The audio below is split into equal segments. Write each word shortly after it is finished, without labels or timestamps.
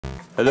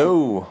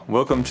Hello,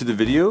 welcome to the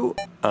video.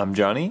 I'm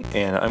Johnny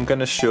and I'm going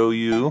to show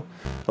you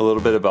a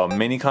little bit about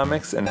mini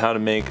comics and how to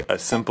make a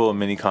simple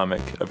mini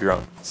comic of your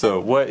own. So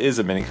what is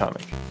a mini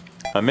comic?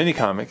 A mini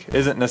comic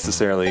isn't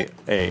necessarily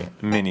a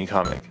mini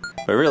comic,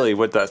 but really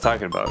what that's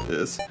talking about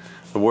is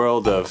the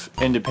world of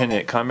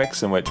independent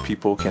comics in which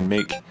people can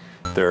make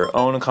their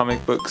own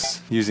comic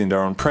books using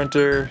their own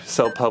printer,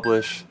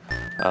 self-publish.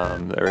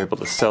 They're able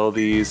to sell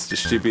these,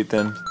 distribute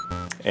them,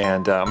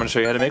 and I'm going to show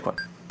you how to make one.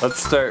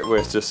 Let's start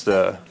with just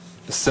a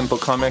simple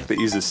comic that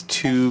uses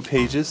 2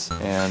 pages,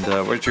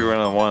 and what you're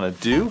going to want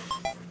to do,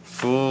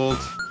 fold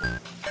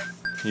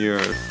your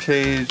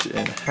page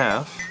in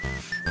half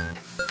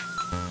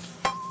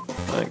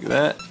like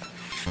that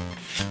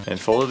and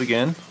fold it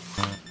again.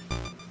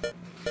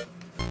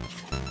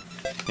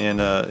 And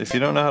if you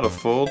don't know how to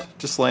fold,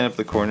 just line up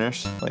the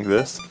corners like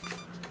this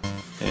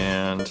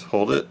and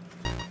hold it,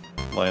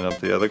 line up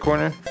the other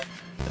corner,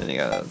 and you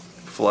gotta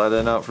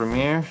flatten out from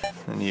here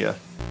and you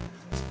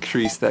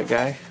crease that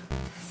guy.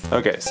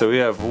 Okay, so we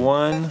have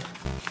 1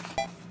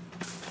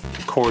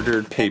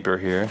 quartered paper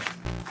here.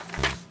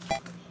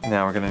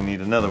 Now we're gonna need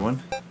another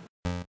one.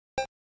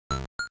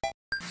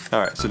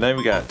 Alright, so now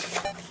we got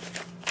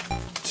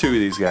 2 of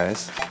these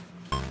guys.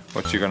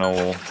 What you're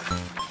gonna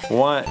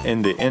want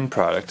in the end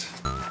product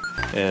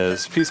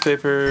is piece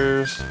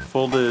papers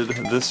folded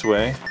this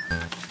way.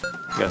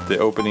 Got the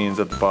openings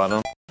at the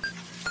bottom.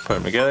 Put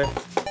them together.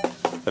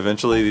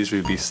 Eventually these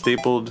will be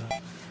stapled,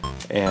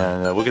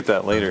 and we'll get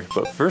that later.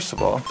 But first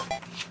of all,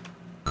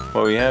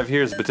 what we have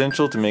here is the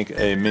potential to make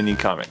a mini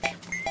comic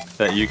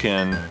that you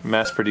can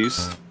mass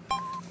produce.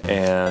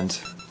 And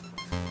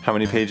how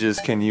many pages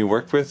can you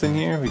work with in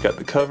here? We got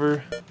the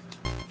cover,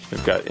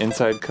 we've got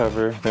inside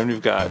cover, then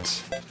we've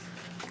got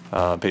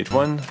page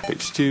 1,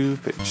 page 2,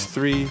 page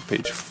 3,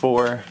 page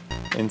 4,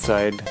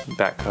 inside,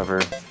 back cover,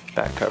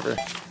 back cover.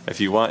 If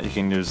you want, you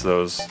can use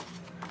those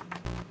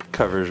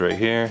covers right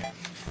here,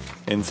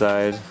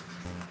 inside,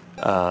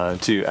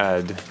 to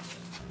add,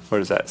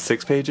 what is that,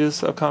 6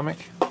 pages of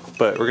comic?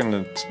 But we're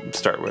going to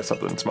start with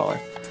something smaller.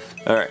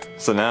 Alright,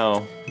 so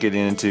now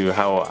getting into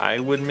how I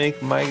would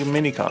make my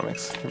mini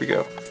comics. Here we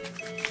go.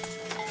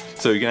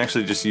 So you can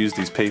actually just use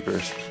these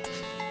papers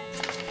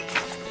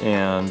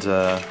and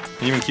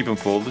even keep them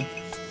folded.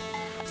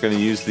 We're going to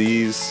use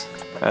these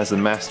as a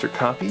master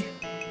copy.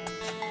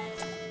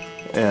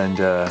 And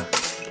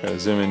gotta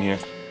zoom in here.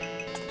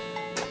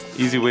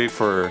 Easy way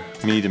for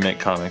me to make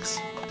comics.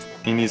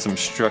 You need some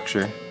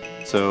structure.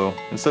 So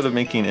instead of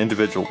making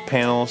individual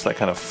panels that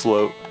kind of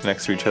float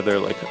next to each other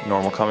like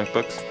normal comic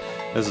books,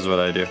 this is what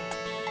I do.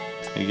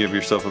 You give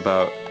yourself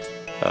about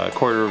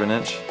 1/4 of an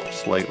inch,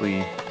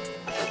 slightly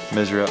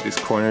measure out these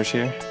corners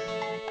here.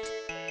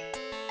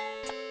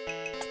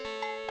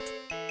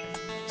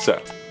 So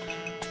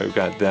we've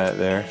got that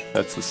there,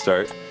 that's the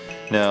start.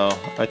 Now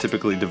I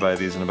typically divide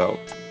these in about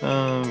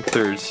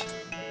thirds.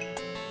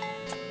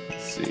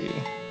 Let's see,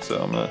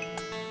 so I'm gonna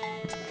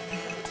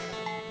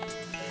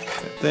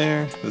right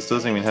there. This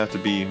doesn't even have to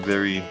be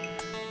very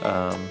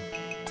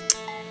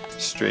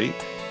straight,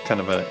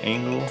 kind of at an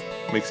angle,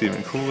 makes it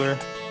even cooler.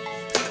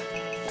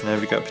 Now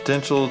we've got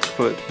potential to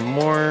put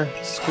more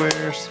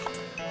squares,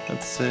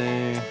 let's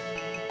say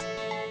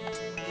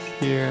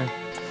here,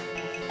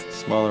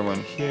 smaller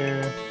one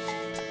here,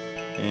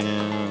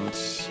 and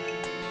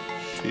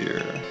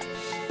here.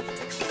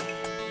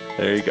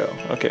 There you go.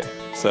 Okay,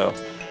 so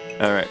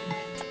alright,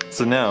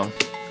 so now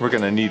we're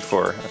gonna need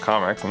for a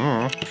comic,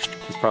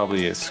 it's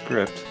probably a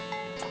script,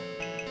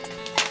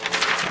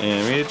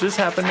 and we just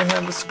happen to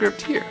have a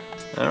script here.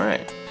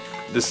 Alright,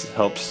 this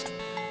helps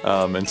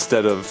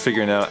instead of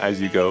figuring out as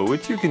you go,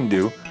 which you can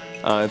do.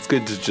 It's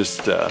good to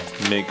just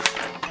make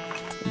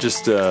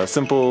just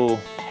simple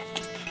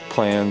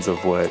plans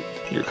of what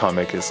your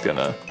comic is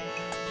gonna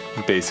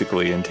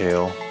basically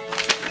entail,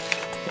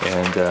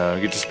 and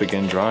you can just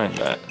begin drawing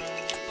that.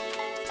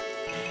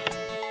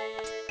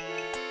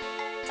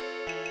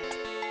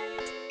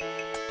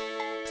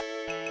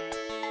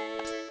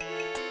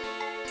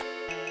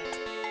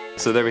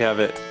 So there we have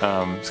it,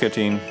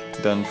 sketching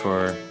done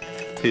for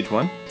page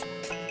 1.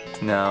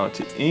 Now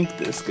to ink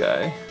this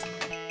guy,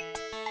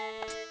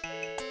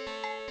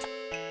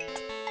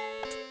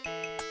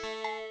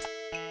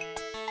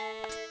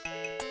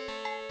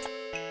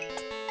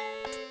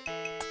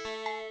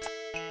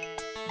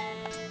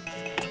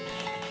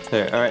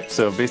 there, alright,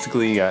 so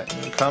basically you got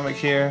a comic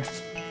here,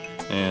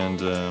 and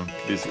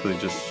basically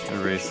just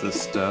erase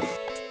this stuff.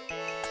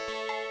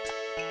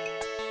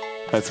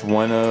 That's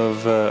one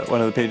of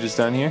the pages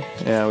down here.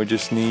 Now we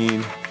just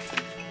need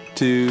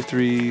 2,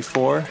 3,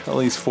 4, at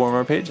least 4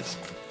 more pages.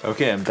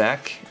 Okay, I'm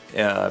back.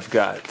 I've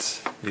got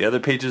the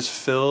other pages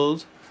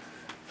filled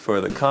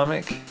for the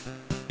comic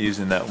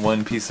using that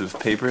 1 piece of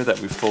paper that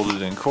we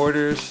folded in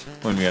quarters.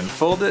 When we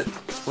unfold it,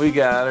 we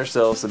got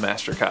ourselves a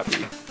master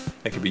copy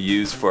that could be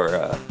used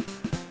for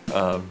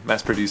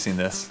mass producing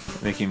this,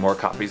 making more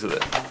copies of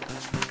it.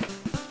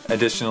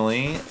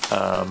 Additionally,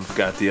 we've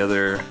got the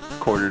other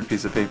quartered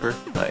piece of paper,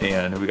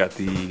 and we got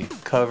the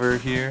cover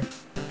here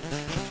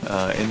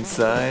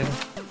inside.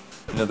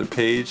 another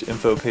page,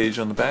 info page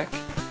on the back,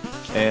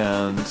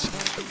 and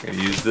I'm going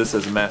to use this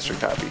as a master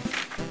copy.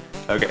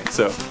 Okay,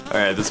 so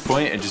alright, at this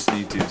point I just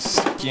need to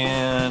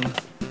scan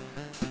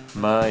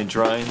my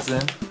drawings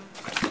in.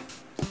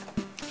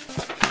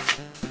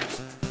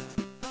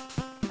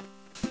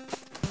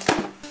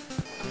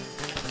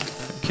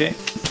 Okay.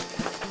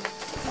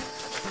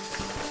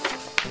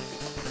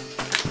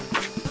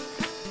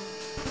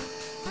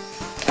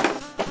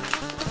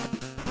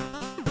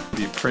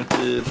 Be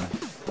printed.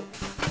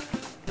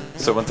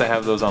 So once I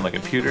have those on the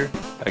computer,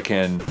 I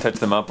can touch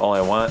them up all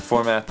I want,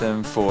 format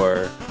them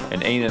for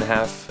an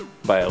 8.5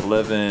 by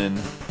 11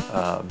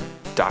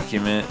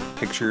 document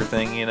picture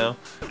thing, you know,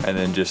 and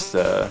then just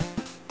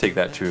take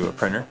that to a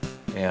printer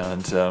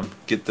and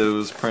get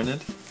those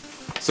printed.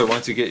 So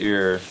once you get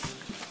your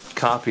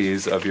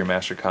copies of your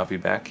master copy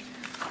back,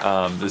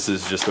 this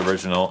is just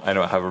original. I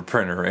don't have a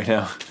printer right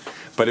now,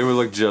 but it would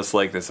look just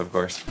like this, of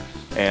course.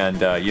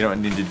 And you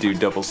don't need to do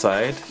double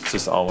side, it's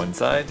just all one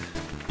side.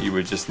 You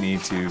would just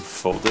need to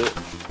fold it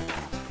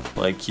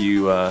like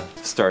you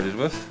started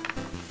with,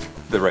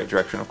 the right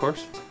direction, of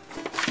course.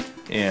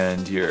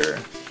 And your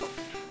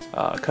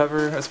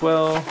cover as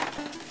well,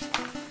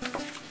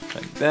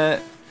 like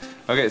that.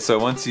 Okay, so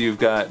once you've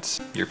got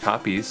your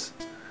copies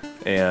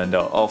and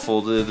all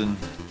folded and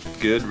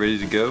good, ready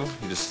to go,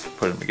 you just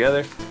put them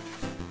together.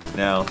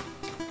 Now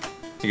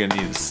you're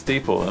gonna need to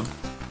staple them,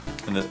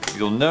 and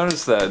you'll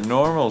notice that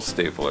normal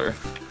stapler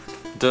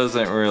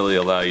doesn't really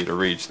allow you to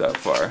reach that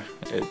far.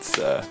 It's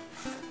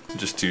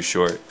just too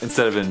short.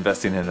 Instead of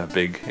investing in a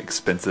big,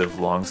 expensive,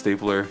 long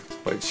stapler,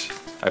 which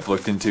I've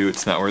looked into,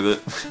 it's not worth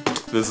it.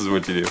 This is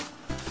what you do.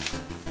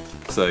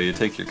 So you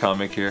take your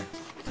comic here.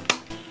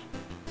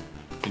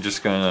 You're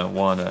just gonna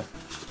wanna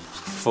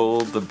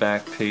fold the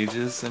back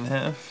pages in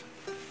half.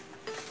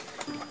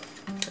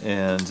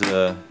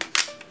 And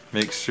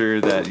make sure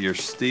that your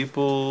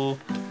staple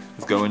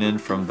is going in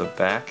from the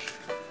back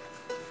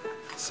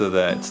so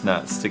that it's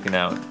not sticking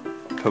out,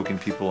 poking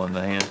people in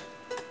the hand.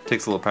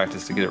 Takes a little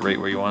practice to get it right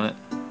where you want it.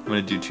 I'm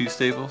going to do 2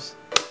 staples.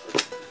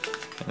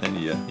 And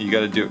then you got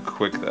to do it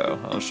quick though.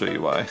 I'll show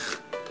you why.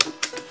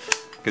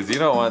 Because you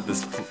don't want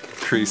this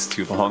crease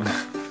too long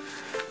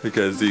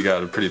because you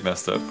got a pretty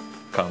messed up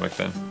comic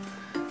then.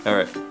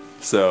 Alright,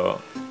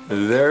 so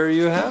there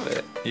you have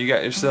it. You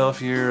got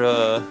yourself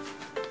your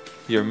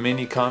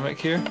mini comic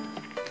here.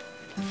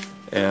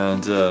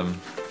 And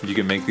you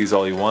can make these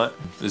all you want.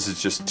 This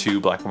is just 2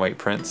 black and white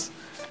prints.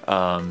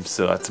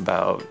 So that's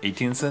about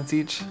 18 cents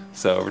each.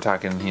 So we're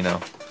talking, you know,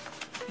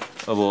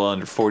 a little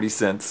under 40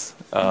 cents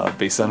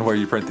based on where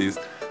you print these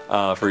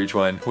for each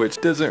one,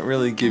 which doesn't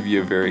really give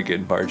you a very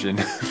good margin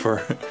for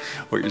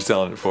what you're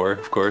selling it for.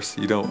 Of course,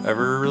 you don't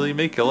ever really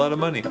make a lot of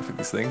money off of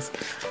these things.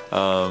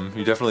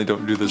 You definitely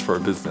don't do this for a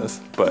business,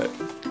 but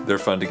they're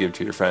fun to give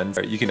to your friends.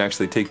 You can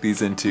actually take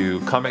these into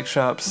comic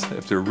shops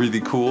if they're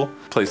really cool.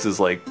 Places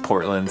like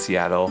Portland,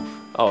 Seattle,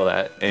 all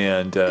that,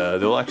 and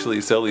they'll actually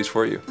sell these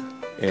for you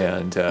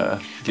and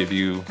give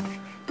you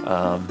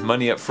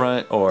money up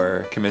front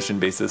or commission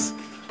basis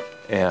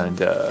and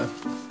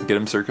get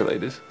them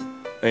circulated.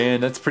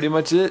 And that's pretty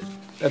much it.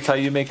 That's how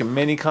you make a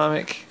mini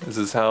comic. This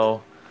is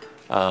how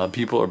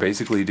people are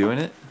basically doing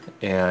it,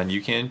 and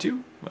you can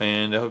too.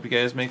 And I hope you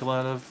guys make a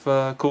lot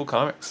of cool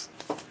comics.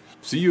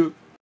 See you.